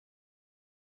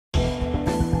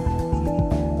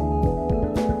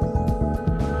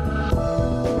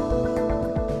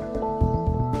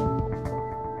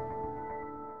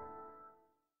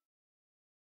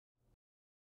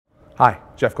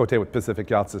Jeff Cote with Pacific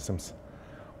Yacht Systems.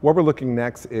 What we're looking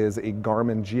next is a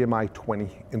Garmin GMI 20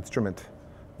 instrument.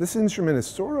 This instrument is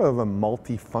sort of a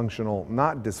multifunctional,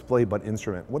 not display, but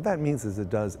instrument. What that means is it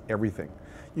does everything.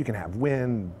 You can have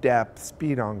wind, depth,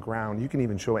 speed on ground. You can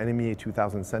even show NMEA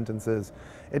 2000 sentences.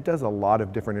 It does a lot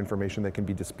of different information that can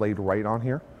be displayed right on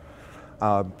here.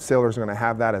 Sailors are going to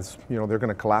have that as, you know, they're going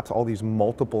to collapse all these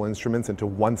multiple instruments into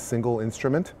one single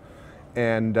instrument.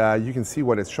 And you can see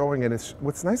what it's showing. And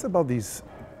what's nice about these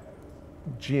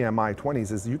GMI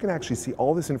 20s is you can actually see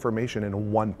all this information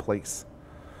in one place.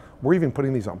 We're even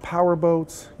putting these on power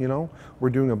boats, you know.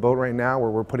 We're doing a boat right now where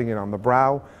we're putting it on the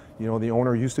brow. You know, the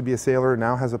owner used to be a sailor,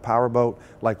 now has a power boat,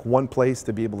 like one place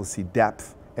to be able to see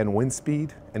depth and wind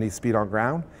speed and his speed on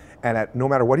ground. And no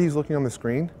matter what he's looking on the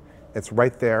screen, it's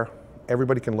right there.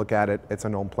 Everybody can look at it. It's a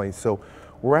known place. So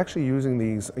we're actually using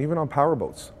these even on power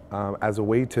boats as a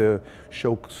way to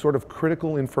show sort of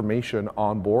critical information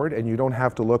on board. And you don't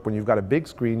have to look, when you've got a big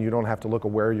screen, you don't have to look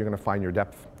at where you're going to find your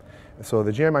depth. So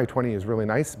the GMI 20 is really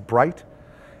nice, bright,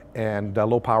 and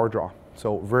low power draw.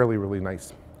 So really, really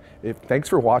nice. Thanks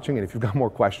for watching, and if you've got more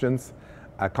questions,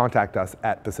 contact us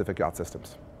at Pacific Yacht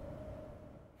Systems.